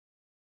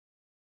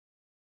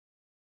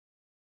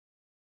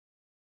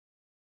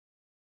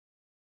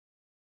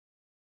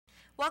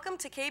Welcome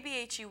to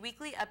KBHU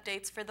Weekly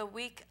Updates for the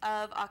week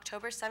of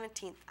October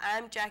 17th.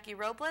 I'm Jackie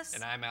Robles.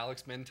 And I'm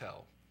Alex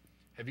Mentel.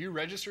 Have you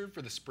registered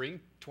for the spring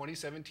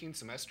 2017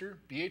 semester?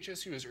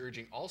 BHSU is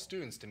urging all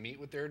students to meet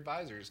with their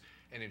advisors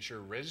and ensure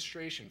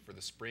registration for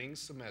the spring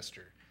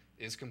semester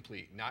is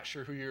complete. Not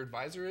sure who your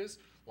advisor is?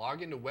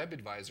 Log into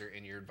WebAdvisor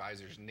and your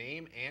advisor's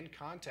name and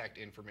contact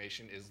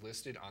information is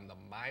listed on the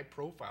My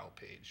Profile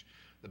page.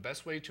 The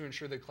best way to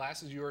ensure the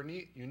classes you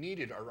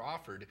needed are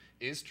offered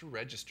is to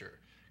register.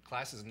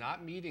 Classes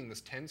not meeting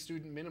this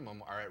 10-student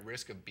minimum are at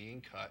risk of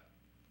being cut.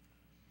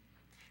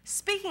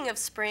 Speaking of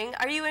spring,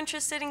 are you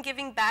interested in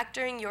giving back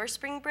during your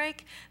spring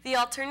break? The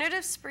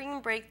Alternative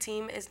Spring Break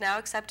team is now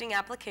accepting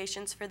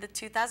applications for the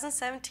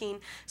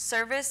 2017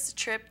 service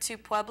trip to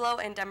Pueblo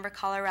and Denver,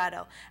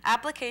 Colorado.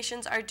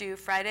 Applications are due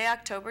Friday,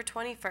 October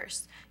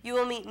 21st. You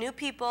will meet new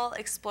people,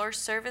 explore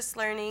service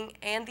learning,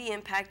 and the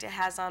impact it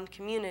has on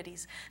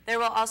communities. There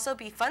will also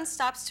be fun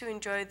stops to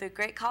enjoy the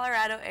great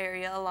Colorado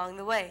area along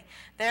the way.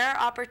 There are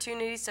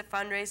opportunities to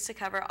fundraise to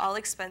cover all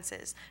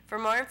expenses. For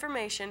more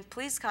information,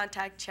 please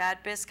contact Chad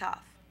Biscoff.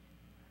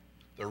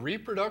 The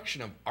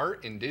reproduction of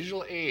art in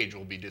digital age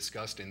will be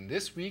discussed in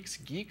this week's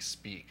Geek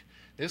Speak.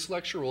 This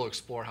lecture will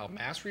explore how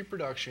mass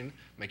reproduction,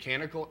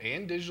 mechanical,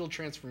 and digital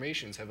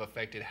transformations have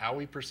affected how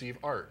we perceive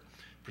art.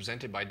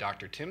 Presented by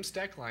Dr. Tim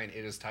Stecklein,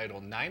 it is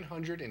titled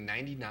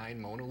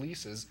 999 Mona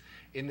Lisas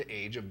in the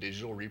Age of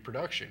Digital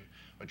Reproduction,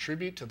 a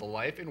tribute to the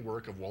life and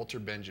work of Walter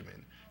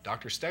Benjamin.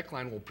 Dr.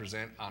 Stecklein will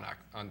present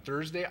on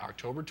Thursday,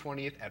 October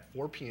 20th at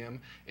 4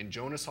 p.m. in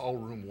Jonas Hall,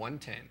 room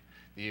 110.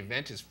 The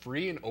event is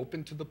free and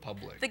open to the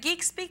public. The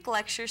Geek Speak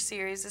lecture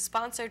series is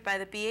sponsored by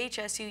the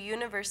BHSU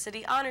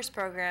University Honors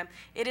Program.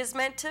 It is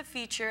meant to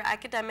feature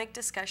academic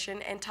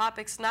discussion and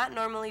topics not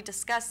normally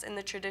discussed in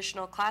the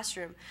traditional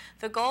classroom.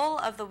 The goal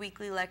of the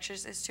weekly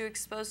lectures is to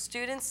expose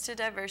students to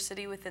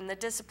diversity within the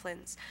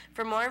disciplines.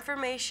 For more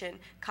information,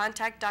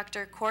 contact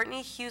Dr.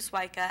 Courtney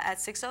Hughes-Wyka at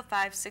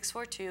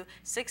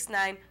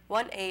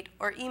 605-642-6918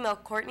 or email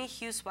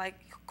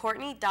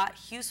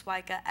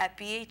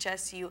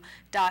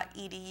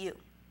courtney.hughes-wyka@bhsu.edu.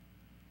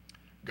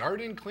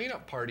 Garden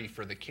Cleanup Party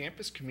for the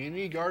campus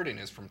community garden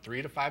is from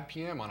 3 to 5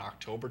 p.m. on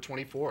October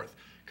 24th.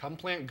 Come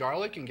plant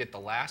garlic and get the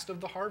last of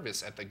the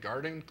harvest at the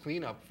Garden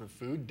Cleanup for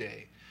Food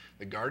Day.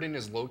 The garden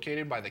is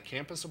located by the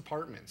campus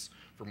apartments.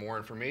 For more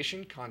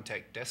information,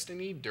 contact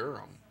Destiny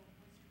Durham.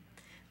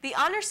 The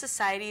Honor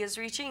Society is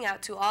reaching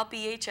out to all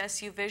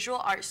BHSU visual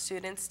art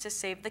students to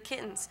save the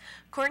kittens.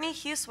 Courtney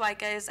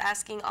Hughes-Wyka is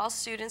asking all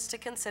students to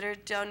consider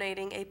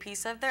donating a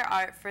piece of their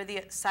art for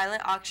the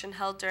silent auction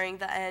held during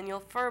the annual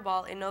Fur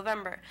Ball in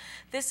November.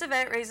 This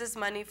event raises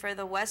money for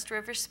the West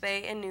River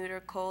Spay and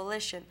Neuter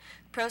Coalition.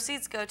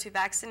 Proceeds go to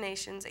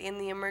vaccinations and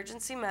the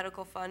Emergency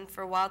Medical Fund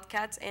for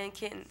wildcats and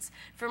kittens.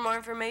 For more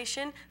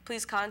information,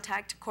 please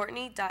contact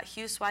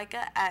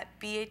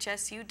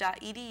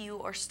courtney.hughes-wyka@bhsu.edu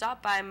or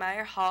stop by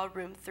Meyer Hall,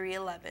 room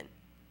 311.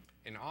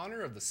 In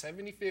honor of the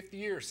 75th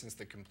year since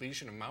the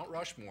completion of Mount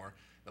Rushmore,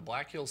 the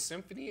Black Hills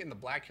Symphony and the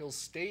Black Hills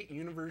State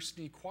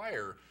University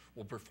Choir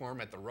will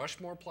perform at the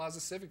Rushmore Plaza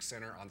Civic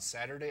Center on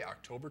Saturday,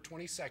 October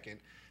 22nd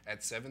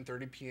at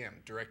 7:30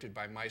 p.m., directed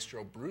by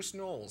Maestro Bruce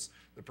Knowles,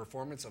 the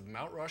performance of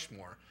Mount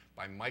Rushmore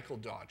by Michael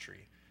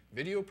Daughtry.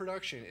 Video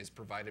production is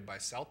provided by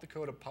South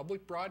Dakota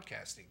Public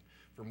Broadcasting.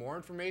 For more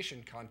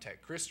information,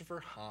 contact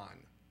Christopher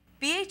Hahn.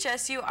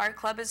 BHSU Art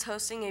Club is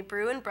hosting a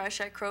brew and brush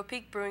at Crow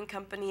Peak Brewing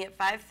Company at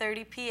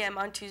 5:30 p.m.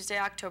 on Tuesday,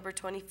 October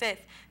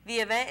 25th.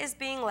 The event is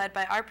being led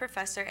by art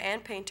professor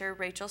and painter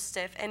Rachel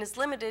Stiff and is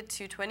limited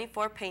to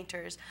 24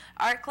 painters.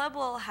 Art Club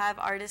will have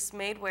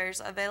artist-made wares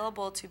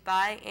available to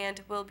buy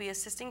and will be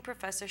assisting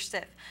Professor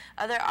Stiff.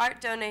 Other art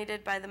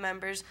donated by the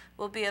members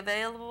will be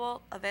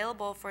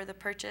available for the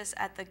purchase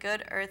at the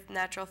Good Earth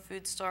Natural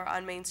Food Store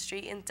on Main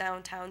Street in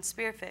downtown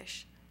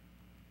Spearfish.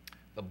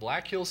 The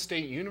Black Hills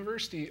State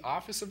University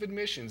Office of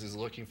Admissions is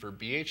looking for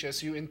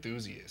BHSU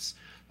enthusiasts.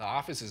 The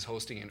office is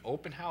hosting an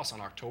open house on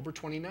October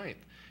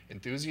 29th.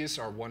 Enthusiasts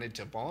are wanted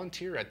to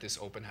volunteer at this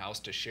open house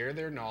to share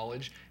their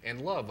knowledge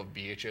and love of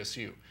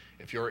BHSU.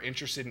 If you're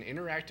interested in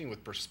interacting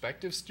with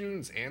prospective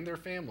students and their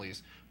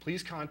families,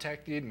 please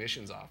contact the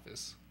admissions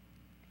office.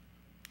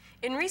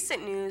 In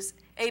recent news,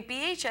 a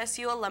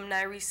BHSU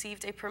alumni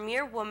received a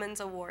Premier Women's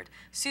Award.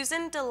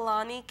 Susan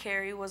Delaney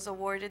Carey was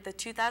awarded the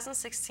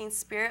 2016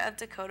 Spirit of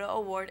Dakota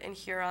Award in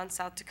Huron,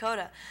 South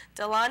Dakota.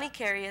 Delaney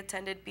Carey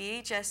attended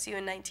BHSU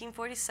in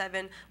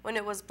 1947 when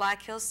it was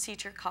Black Hills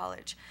Teacher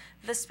College.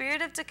 The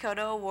Spirit of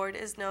Dakota Award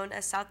is known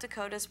as South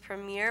Dakota's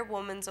Premier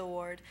Women's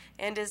Award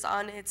and is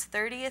on its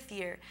 30th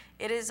year.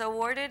 It is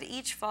awarded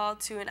each fall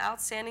to an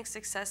outstanding,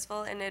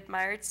 successful, and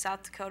admired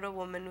South Dakota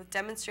woman with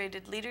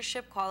demonstrated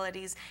leadership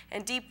qualities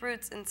and deep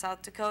roots in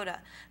South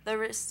Dakota. The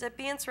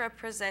recipients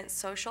represent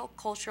social,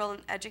 cultural,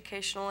 and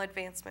educational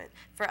advancement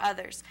for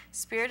others.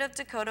 Spirit of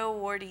Dakota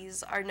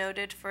awardees are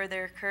noted for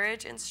their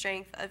courage and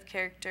strength of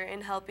character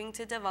in helping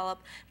to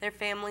develop their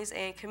families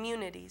and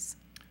communities.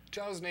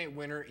 2008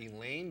 winner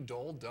Elaine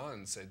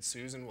Dole-Dunn said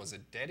Susan was a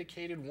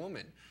dedicated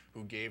woman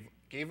who gave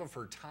of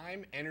her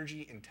time,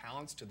 energy, and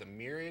talents to the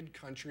myriad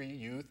country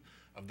youth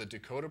of the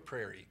Dakota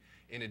Prairie.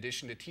 In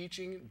addition to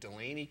teaching,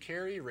 Delaney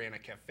Carey ran a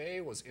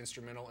cafe, was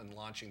instrumental in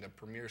launching the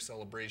premier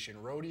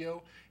celebration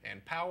rodeo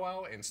and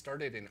powwow, and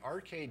started an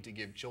arcade to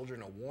give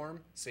children a warm,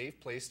 safe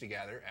place to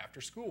gather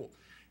after school,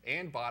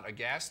 and bought a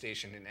gas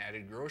station and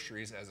added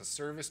groceries as a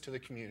service to the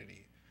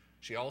community.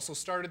 She also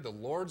started the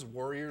Lord's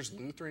Warriors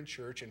Lutheran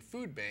Church and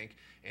Food Bank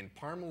in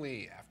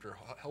Parmalee after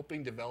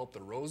helping develop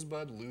the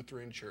Rosebud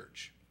Lutheran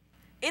Church.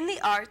 In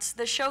the arts,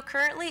 the show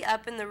currently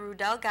up in the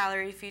Rudell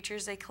Gallery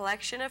features a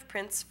collection of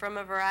prints from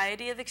a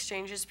variety of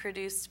exchanges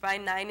produced by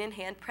 9 in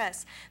Hand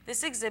Press.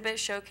 This exhibit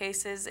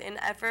showcases an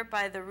effort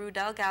by the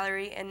Rudell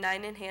Gallery and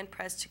 9 in Hand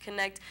Press to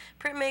connect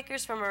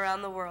printmakers from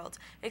around the world,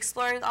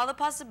 exploring all the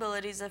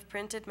possibilities of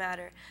printed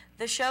matter.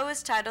 The show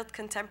is titled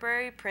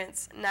Contemporary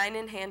Prints, 9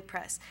 in Hand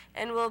Press,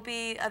 and will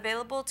be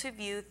available to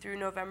view through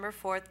November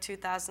 4th,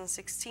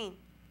 2016.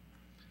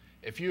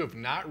 If you have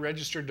not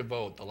registered to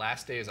vote, the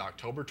last day is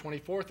October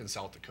 24th in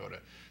South Dakota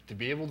to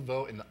be able to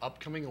vote in the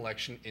upcoming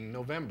election in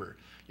November.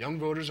 Young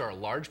voters are a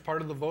large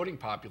part of the voting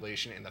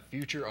population and the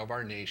future of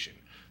our nation.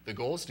 The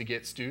goal is to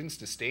get students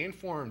to stay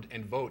informed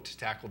and vote to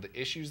tackle the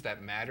issues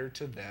that matter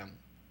to them.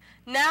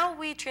 Now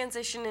we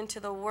transition into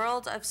the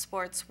world of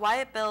sports.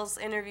 Wyatt Bills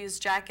interviews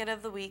Jacket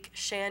of the Week,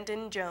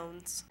 Shandon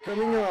Jones.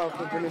 Coming off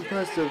of an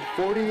impressive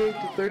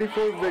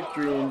 48-34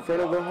 victory in front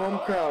of a home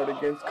crowd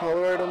against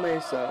Colorado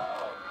Mesa,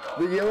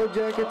 the Yellow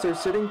Jackets are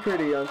sitting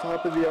pretty on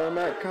top of the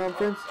RMAC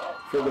Conference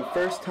for the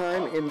first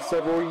time in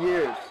several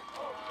years.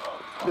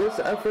 This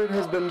effort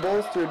has been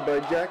bolstered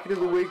by Jacket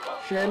of the Week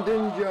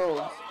Shandon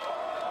Jones,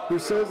 who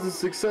says the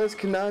success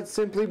cannot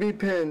simply be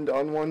pinned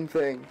on one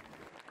thing.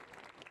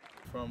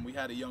 We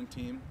had a young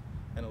team,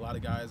 and a lot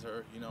of guys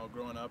are,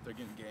 growing up. They're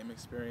getting game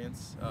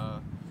experience.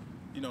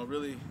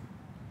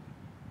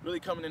 Really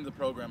coming into the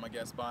program, I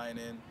guess, buying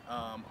in.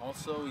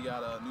 Also, we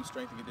got a new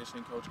strength and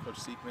conditioning coach, Coach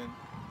Seekman.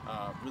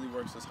 Really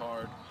works us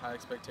hard, high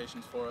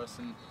expectations for us,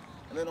 and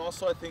then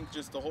also I think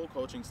just the whole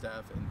coaching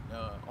staff and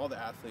all the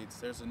athletes.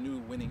 There's a new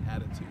winning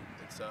attitude.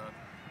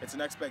 It's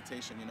an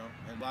expectation,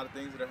 and a lot of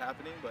things that are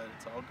happening, but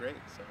it's all great.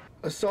 So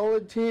a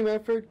solid team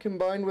effort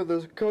combined with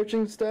a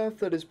coaching staff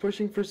that is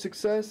pushing for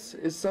success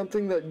is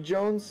something that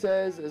Jones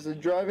says is a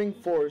driving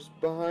force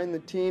behind the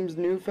team's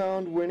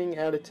newfound winning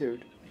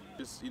attitude.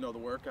 Just the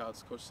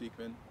workouts, Coach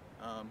Seekman,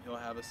 he'll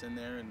have us in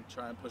there and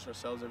try and push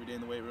ourselves every day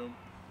in the weight room.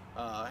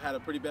 I had a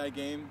pretty bad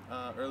game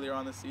earlier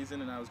on this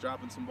season, and I was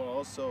dropping some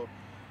balls, so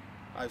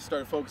I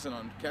started focusing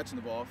on catching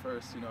the ball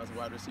first. As a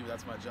wide receiver,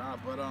 that's my job.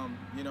 But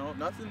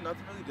nothing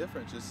really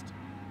different. Just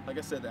like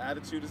I said, the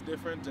attitude is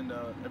different, and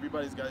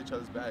everybody's got each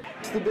other's back.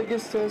 The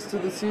biggest test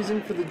of the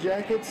season for the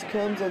Jackets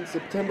comes on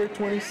September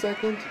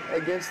 22nd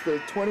against the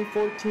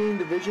 2014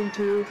 Division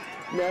II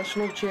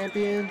national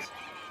champions,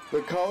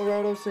 the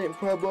Colorado St.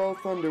 Pueblo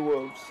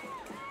Thunderwolves,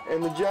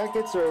 and the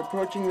Jackets are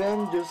approaching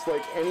them just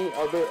like any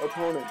other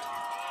opponent.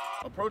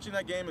 Approaching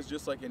that game is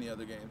just like any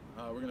other game.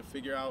 We're going to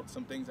figure out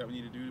some things that we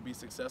need to do to be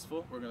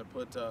successful. We're going to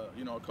put,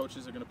 our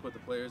coaches are going to put the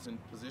players in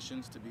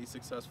positions to be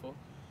successful.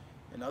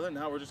 And other than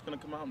that, we're just going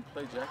to come out and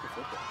play Jacket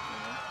football.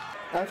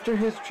 After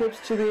his trips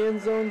to the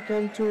end zone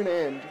come to an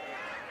end,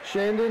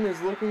 Shandon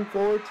is looking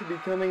forward to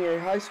becoming a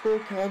high school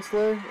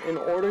counselor in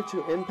order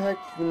to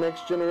impact the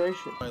next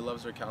generation. He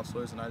loves our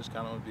counselors, and I just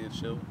kind of want to be a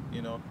chill,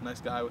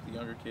 nice guy with the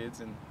younger kids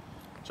and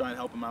try and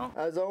help them out.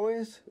 As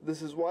always,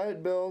 this is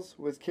Wyatt Bills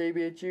with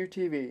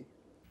KBHU-TV.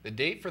 The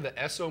date for the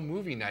SO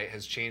Movie Night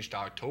has changed to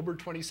October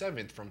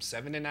 27th from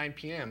 7 to 9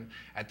 p.m.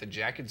 at the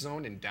Jacket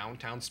Zone in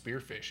downtown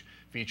Spearfish,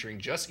 featuring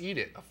Just Eat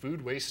It, a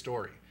food waste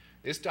story.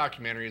 This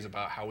documentary is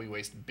about how we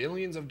waste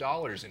billions of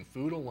dollars in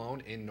food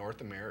alone in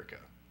North America.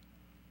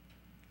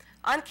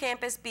 On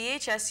campus,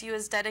 BHSU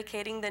is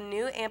dedicating the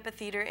new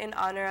amphitheater in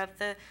honor of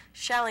the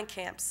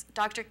Schallenkamps.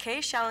 Dr. K.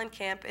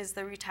 Schallenkamp is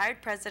the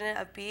retired president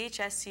of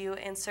BHSU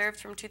and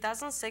served from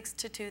 2006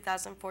 to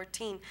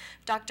 2014.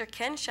 Dr.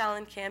 Ken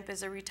Schallenkamp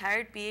is a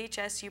retired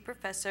BHSU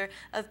professor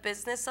of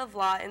business of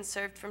law and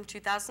served from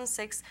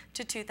 2006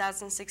 to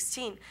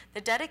 2016.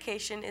 The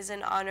dedication is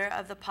in honor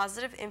of the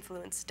positive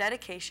influence,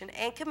 dedication,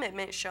 and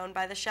commitment shown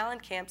by the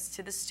Schallenkamps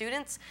to the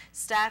students,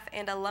 staff,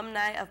 and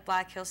alumni of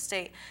Black Hills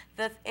State.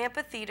 The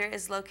amphitheater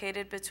is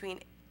located between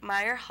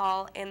Meyer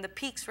Hall and the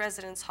Peaks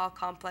Residence Hall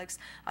complex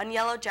on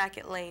Yellow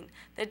Jacket Lane.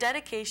 The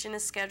dedication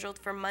is scheduled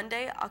for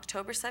Monday,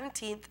 October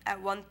 17th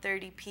at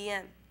 1:30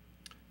 p.m.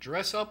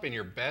 Dress up in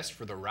your best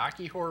for the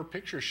Rocky Horror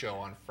Picture Show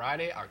on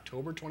Friday,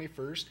 October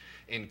 21st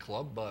in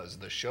Club Buzz.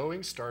 The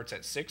showing starts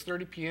at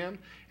 6:30 p.m.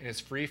 and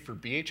is free for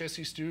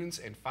BHSU students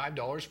and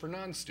 $5 for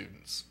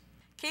non-students.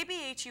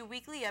 KBHU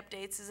Weekly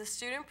Updates is a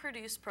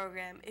student-produced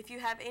program. If you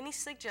have any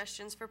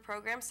suggestions for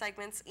program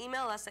segments,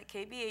 email us at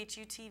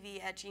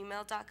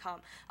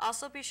kbhutv@gmail.com.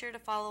 Also, be sure to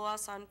follow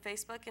us on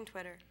Facebook and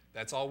Twitter.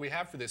 That's all we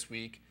have for this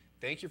week.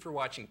 Thank you for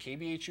watching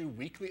KBHU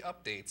Weekly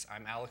Updates.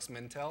 I'm Alex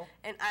Mentel.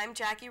 And I'm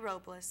Jackie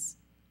Robles.